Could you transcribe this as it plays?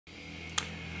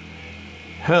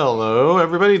Hello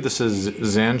everybody, this is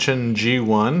Zanchin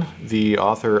G1, the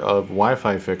author of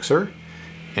Wi-Fi Fixer,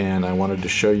 and I wanted to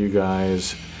show you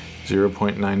guys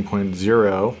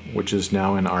 0.9.0, which is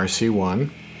now in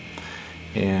RC1,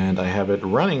 and I have it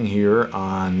running here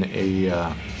on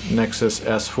a Nexus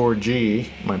S 4G,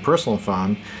 my personal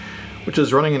phone, which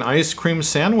is running an ice cream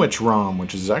sandwich ROM,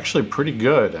 which is actually pretty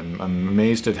good. I'm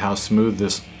amazed at how smooth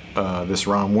this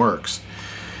ROM works.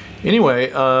 Anyway,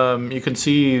 you can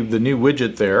see the new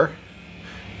widget there,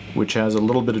 which has a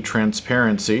little bit of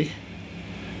transparency,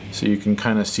 so you can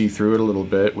kind of see through it a little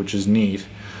bit, which is neat.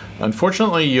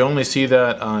 Unfortunately, you only see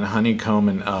that on Honeycomb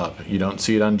and up. You don't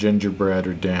see it on Gingerbread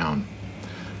or down.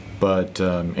 But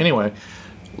anyway,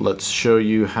 let's show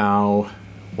you how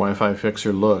Wi-Fi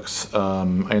Fixer looks. I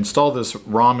installed this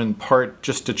ROM in part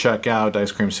just to check out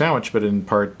Ice Cream Sandwich, but in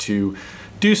part to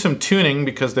do some tuning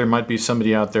because there might be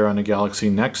somebody out there on a Galaxy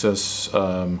Nexus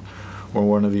or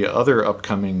one of the other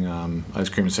upcoming Ice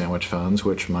Cream Sandwich phones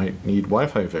which might need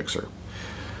Wi-Fi Fixer.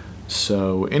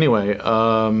 So anyway,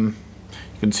 you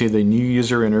can see the new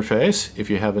user interface. If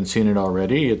you haven't seen it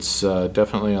already, it's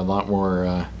definitely a lot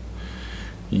more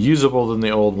usable than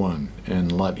the old one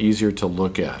and a lot easier to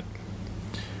look at.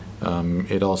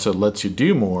 It also lets you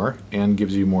do more and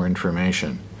gives you more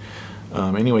information.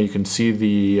 Anyway, you can see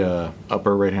the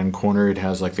upper right hand corner, it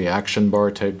has like the action bar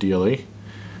type dealie.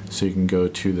 So you can go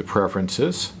to the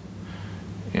preferences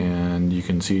and you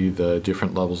can see the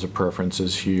different levels of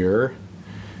preferences here.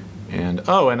 And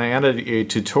oh, and I added a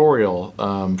tutorial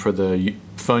for the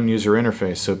phone user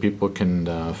interface so people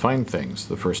can find things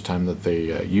the first time that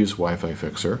they use Wi-Fi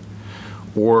Fixer.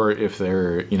 Or if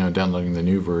they're downloading the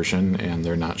new version and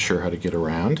they're not sure how to get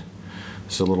around.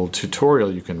 It's a little tutorial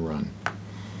you can run.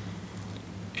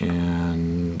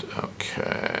 And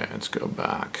okay, let's go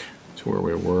back to where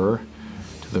we were,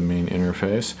 to the main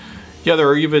interface. Yeah, there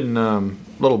are even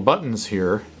little buttons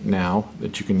here now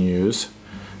that you can use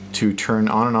to turn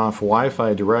on and off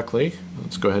Wi-Fi directly.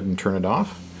 Let's go ahead and turn it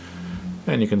off.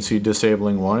 And you can see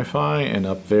disabling Wi-Fi, and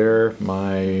up there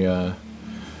my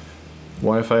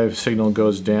Wi-Fi signal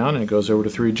goes down and it goes over to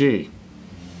 3G.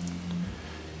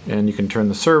 And you can turn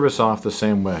the service off the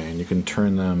same way, and you can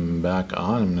turn them back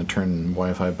on. I'm going to turn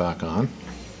Wi-Fi back on.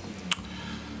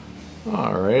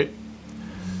 Alright.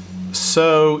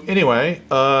 So anyway,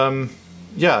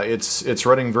 yeah, it's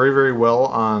running very, very well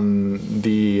on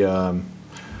the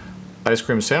Ice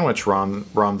Cream Sandwich ROM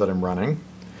that I'm running.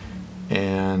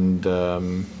 And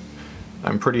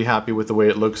I'm pretty happy with the way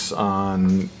it looks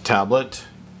on tablet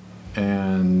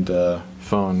and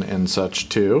phone and such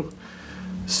too.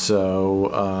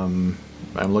 So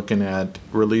I'm looking at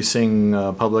releasing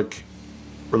public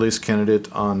release candidate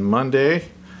on Monday.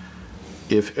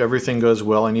 If everything goes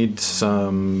well, I need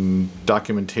some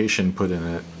documentation put in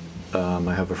it.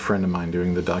 I have a friend of mine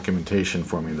doing the documentation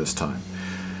for me this time.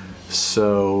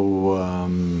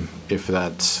 So if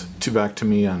that's back to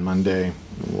me on Monday,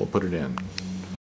 we'll put it in.